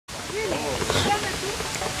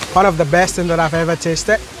One of the best things that I've ever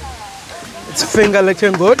tasted. It's finger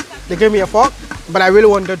licking good. They gave me a fork, but I really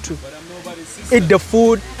wanted to eat the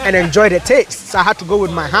food and enjoy the taste. So I had to go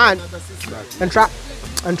with my hand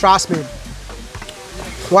and trust me,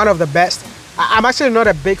 one of the best. I'm actually not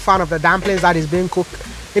a big fan of the dumplings that is being cooked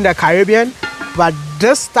in the Caribbean, but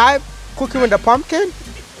this type, cooking with the pumpkin,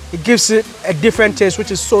 it gives it a different taste,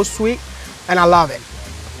 which is so sweet, and I love it.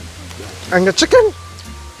 And the chicken,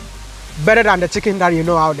 better than the chicken that you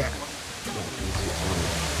know out there.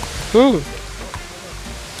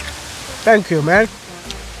 Thank you, man.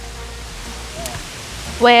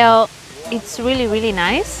 Well, it's really, really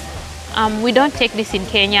nice. We don't take this in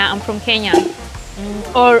Kenya. I'm from Kenya.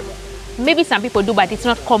 Or maybe some people do, but it's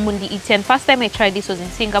not commonly eaten. First time I tried this was in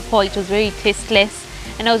Singapore. It was very tasteless.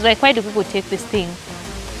 And I was like, why do people take this thing?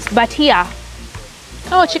 But here,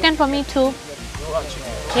 oh, chicken for me too.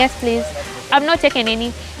 Yes, please. I've not taken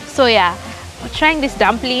any. So yeah, trying this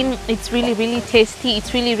dumpling, it's really, really tasty.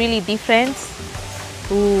 It's really, really different.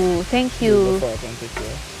 Ooh, thank you.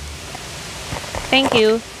 Thank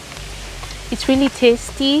you. It's really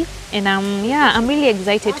tasty, and yeah, I'm really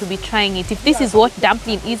excited to be trying it. If this is what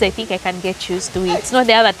dumpling is, I think I can get used to it. It's not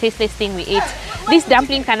the other tasteless thing we ate. This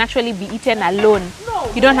dumpling can actually be eaten alone.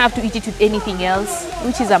 You don't have to eat it with anything else,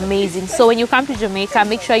 which is amazing. So when you come to Jamaica,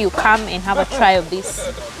 make sure you come and have a try of this.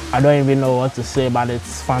 I don't even know what to say, but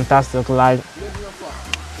it's fantastic. Like,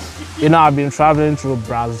 you know, I've been traveling through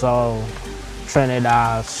Brazil,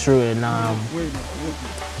 Trinidad, Suriname,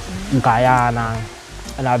 Guyana,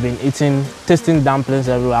 and I've been tasting dumplings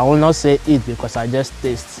everywhere. I will not say eat because I just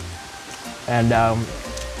taste. And I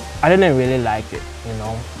didn't really like it, you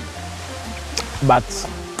know. But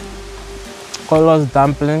Colaz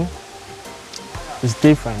dumpling is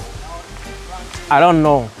different. I don't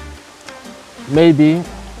know. Maybe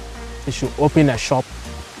you should open a shop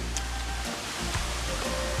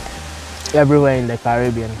everywhere in the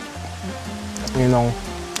Caribbean, you know,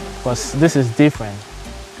 because this is different.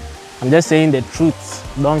 I'm just saying the truth.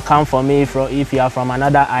 Don't come for me if you are from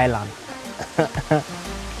another island.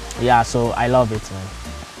 Yeah, so I love it, man.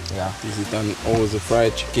 Yeah. Is it an always a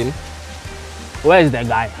fried chicken? Where is the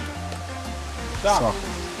guy? Sock.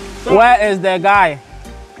 Where is the guy?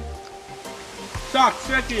 Sock,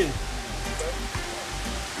 chicken.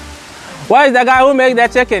 Where is the guy who makes the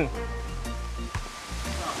chicken?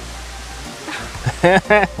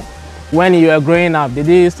 When you were growing up, did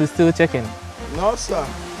you used to steal chicken? No, sir.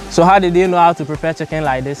 So how did you know how to prepare chicken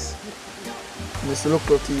like this? Mr.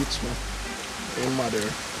 Local teach me. In mother.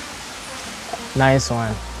 Nice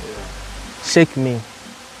one. Yeah. Shake me.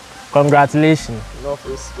 Congratulations. Enough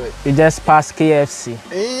respect. You just passed KFC.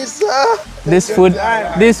 Hey, sir.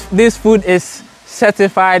 This food is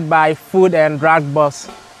certified by Food and Drug Boss.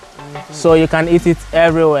 So you can eat it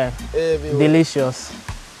everywhere. Delicious.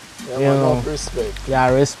 Yeah, you know. Enough respect. Yeah,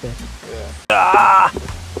 respect. Yeah.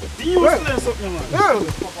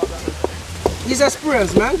 It's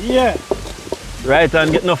experience, man. Yeah. Right,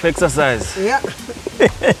 and get enough exercise. Yeah.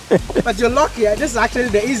 But you're lucky. This is actually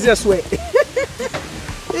the easiest way.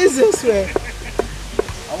 Easiest way.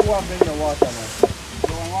 I want to bring the water, man.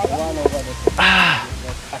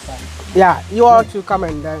 Yeah, you all to come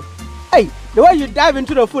and dive. Hey, the way you dive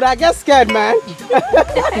into the food, I get scared, man.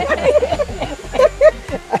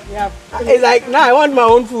 It's like, nah, I want my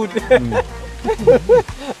own food.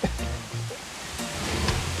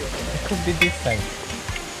 Could be this side.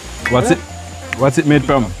 What's it made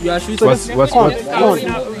from? You are shooting What's corn?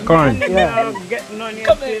 Yeah.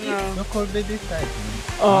 You could be this side.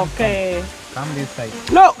 Okay. Come this side.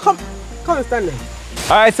 No, come and stand there.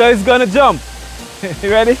 Alright, so it's gonna jump.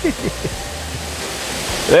 You ready?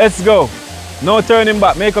 Let's go. No turning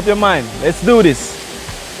back. Make up your mind. Let's do this.